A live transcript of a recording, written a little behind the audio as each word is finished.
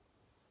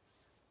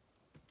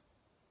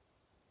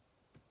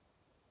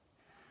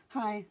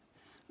Hi,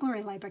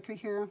 Gloria Lybecker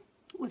here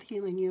with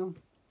Healing You.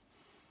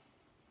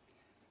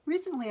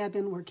 Recently I've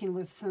been working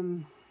with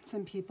some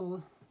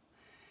people,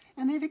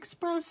 and they've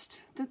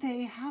expressed that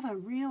they have a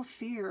real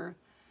fear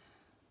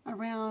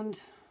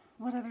around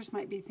what others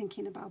might be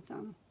thinking about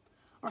them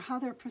or how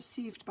they're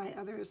perceived by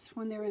others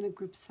when they're in a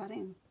group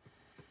setting.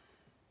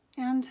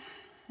 And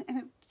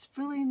it's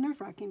really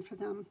nerve-wracking for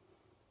them.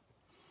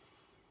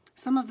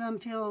 Some of them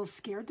feel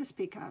scared to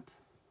speak up,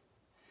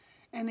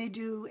 and they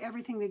do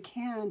everything they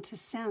can to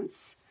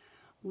sense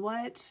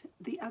what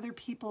the other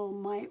people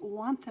might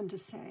want them to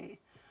say,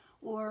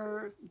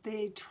 or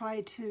they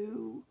try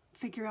to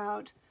figure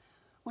out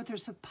what they're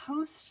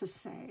supposed to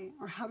say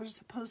or how they're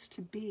supposed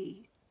to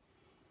be.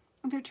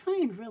 And they're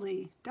trying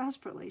really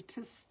desperately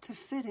to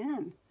fit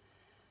in,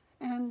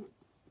 and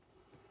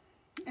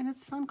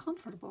it's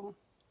uncomfortable.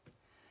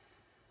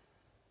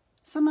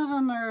 Some of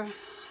them are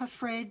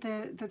afraid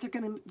that they're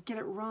going to get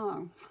it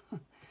wrong.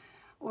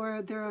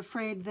 Or they're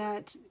afraid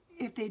that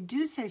if they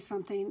do say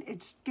something,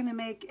 it's going to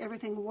make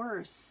everything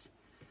worse.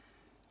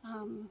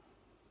 And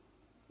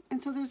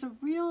so there's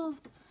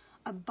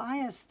a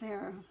bias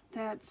there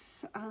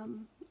that's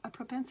a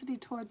propensity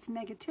towards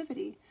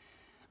negativity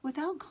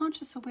without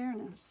conscious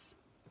awareness,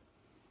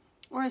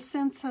 or a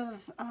sense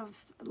of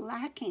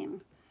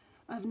lacking,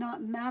 of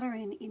not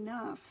mattering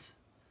enough,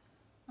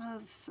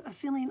 of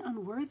feeling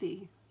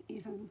unworthy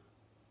even.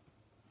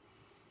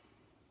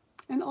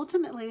 And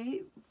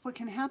ultimately, what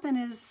can happen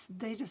is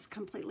they just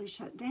completely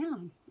shut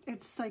down.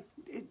 It's like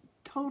it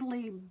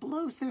totally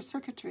blows their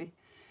circuitry.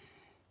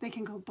 They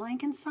can go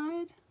blank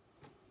inside,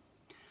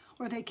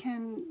 or they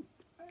can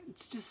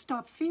just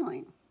stop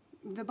feeling.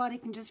 The body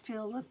can just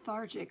feel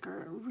lethargic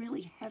or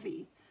really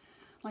heavy,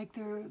 like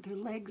their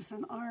legs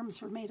and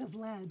arms are made of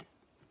lead.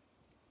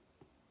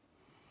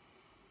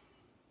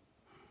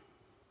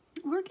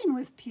 Working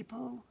with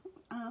people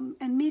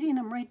and meeting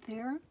them right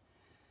there,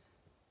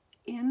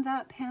 in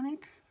that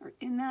panic or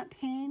in that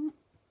pain,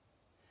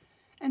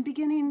 and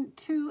beginning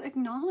to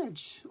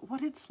acknowledge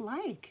what it's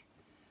like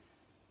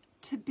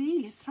to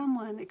be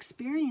someone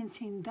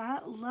experiencing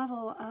that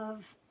level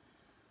of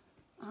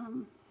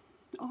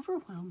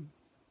overwhelm,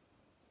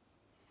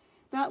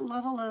 that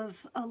level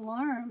of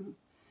alarm,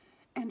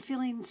 and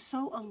feeling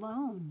so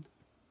alone.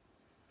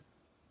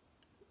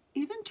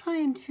 Even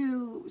trying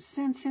to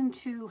sense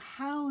into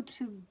how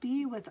to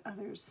be with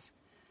others,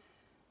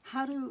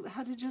 how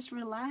to just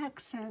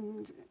relax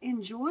and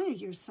enjoy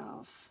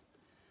yourself.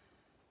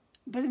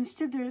 But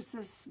instead there's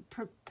this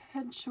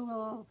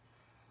perpetual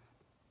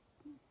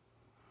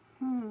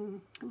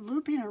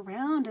looping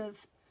around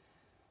of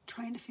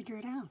trying to figure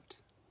it out.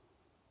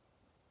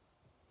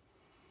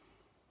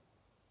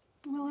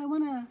 Well, I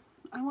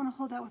want to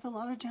hold that with a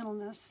lot of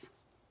gentleness.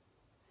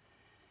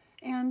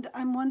 And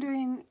I'm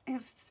wondering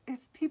if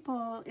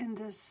people in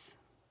this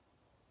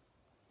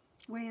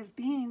way of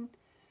being,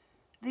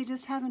 they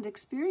just haven't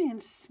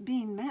experienced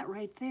being met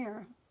right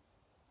there.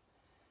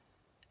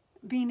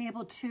 Being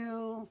able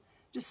to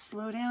just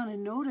slow down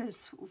and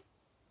notice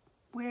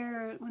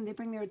where, when they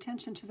bring their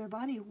attention to their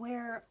body,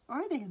 where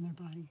are they in their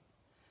body?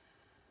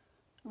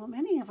 Well,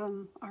 many of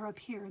them are up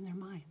here in their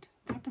mind.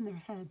 They're up in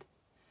their head.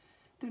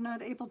 They're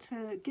not able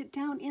to get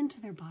down into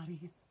their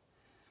body.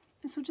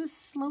 And so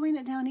just slowing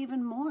it down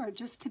even more,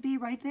 just to be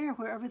right there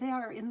wherever they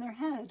are in their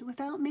head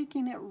without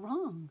making it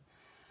wrong.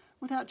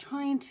 Without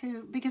trying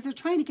to, because they're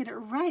trying to get it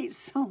right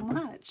so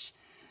much,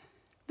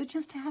 but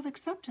just to have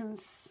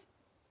acceptance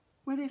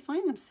where they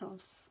find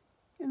themselves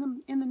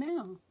in the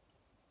now,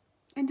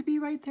 and to be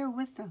right there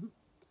with them,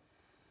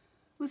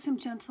 with some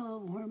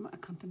gentle, warm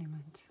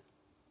accompaniment.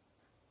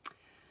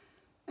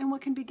 And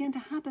what can begin to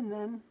happen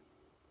then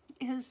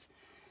is,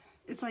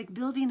 it's like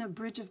building a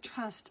bridge of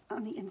trust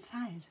on the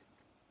inside.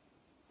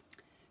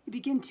 You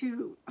begin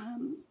to,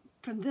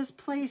 from this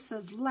place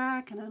of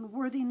lack and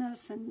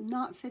unworthiness and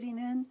not fitting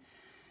in,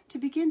 to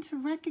begin to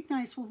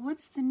recognize, well,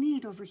 what's the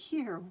need over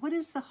here? What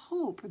is the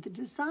hope or the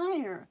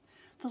desire,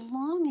 the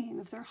longing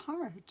of their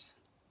heart?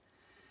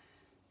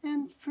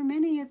 And for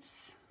many,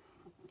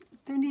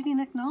 they're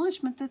needing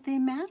acknowledgement that they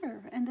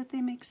matter and that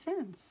they make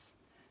sense,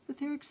 that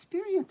their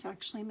experience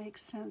actually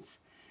makes sense.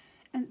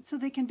 And so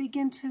they can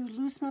begin to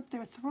loosen up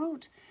their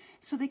throat,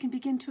 so they can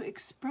begin to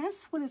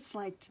express what it's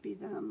like to be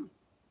them.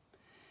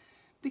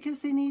 Because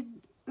they need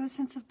a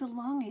sense of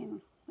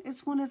belonging.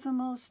 It's one of the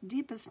most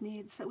deepest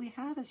needs that we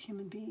have as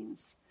human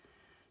beings,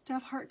 to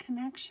have heart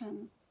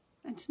connection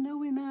and to know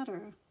we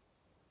matter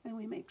and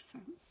we make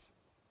sense.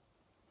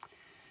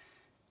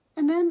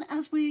 And then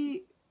as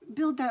we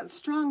build that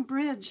strong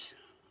bridge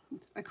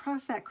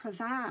across that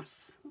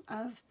crevasse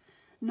of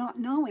not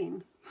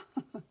knowing,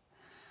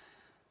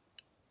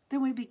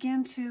 then we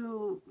begin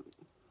to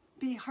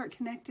be heart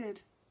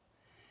connected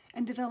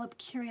and develop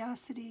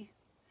curiosity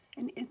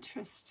and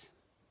interest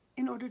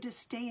in order to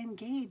stay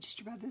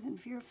engaged rather than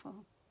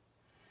fearful.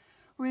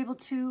 We're able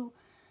to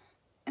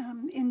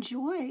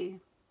enjoy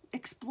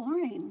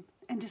exploring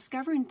and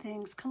discovering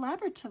things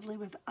collaboratively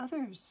with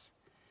others.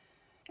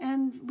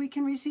 And we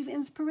can receive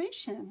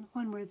inspiration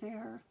when we're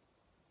there.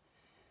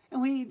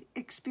 And we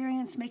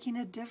experience making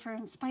a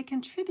difference by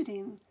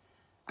contributing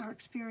our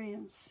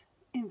experience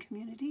in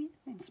community,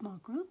 in small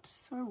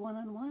groups, or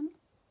one-on-one,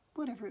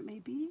 whatever it may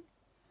be.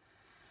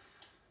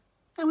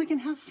 And we can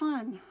have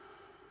fun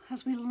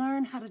as we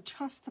learn how to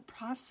trust the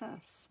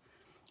process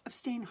of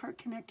staying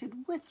heart-connected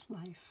with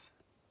life.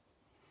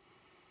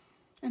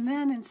 And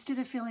then instead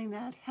of feeling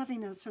that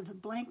heaviness or the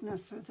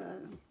blankness or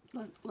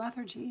the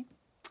lethargy,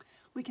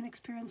 we can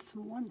experience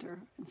some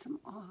wonder and some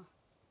awe.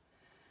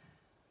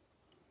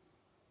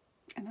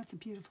 And that's a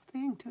beautiful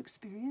thing to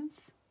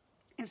experience,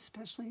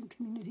 especially in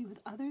community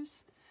with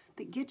others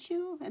that get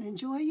you and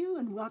enjoy you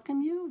and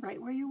welcome you right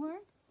where you are.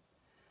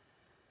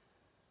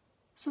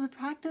 So the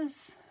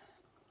practice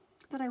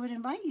that I would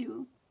invite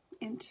you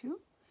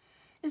into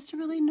is to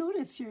really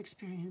notice your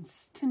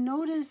experience, to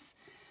notice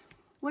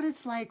what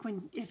it's like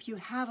if you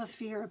have a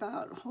fear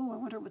about, oh, I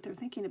wonder what they're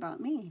thinking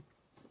about me.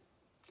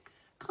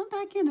 Come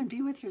back in and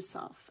be with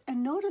yourself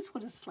and notice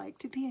what it's like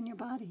to be in your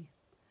body.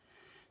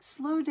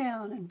 Slow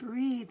down and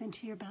breathe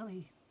into your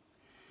belly.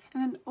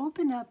 And then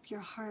open up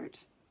your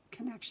heart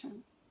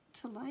connection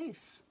to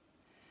life.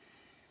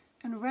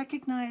 And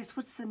recognize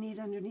what's the need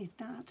underneath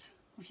that.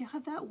 If you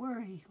have that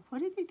worry,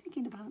 what are they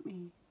thinking about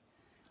me?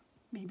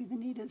 Maybe the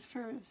need is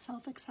for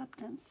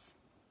self-acceptance.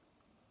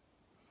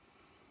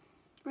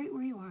 Right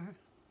where you are,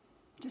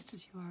 just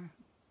as you are.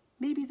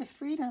 Maybe the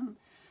freedom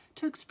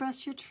to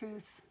express your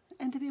truth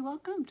and to be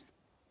welcomed,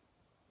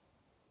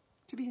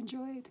 to be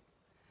enjoyed,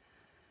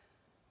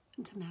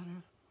 and to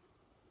matter.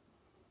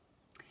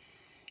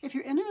 If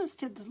you're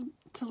interested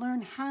to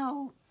learn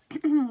how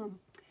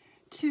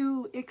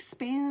to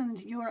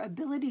expand your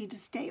ability to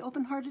stay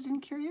open-hearted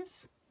and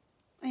curious,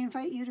 I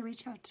invite you to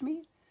reach out to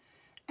me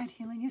at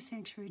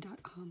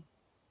healingyoursanctuary.com.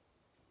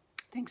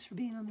 Thanks for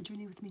being on the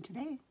journey with me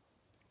today.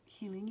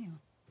 Healing you.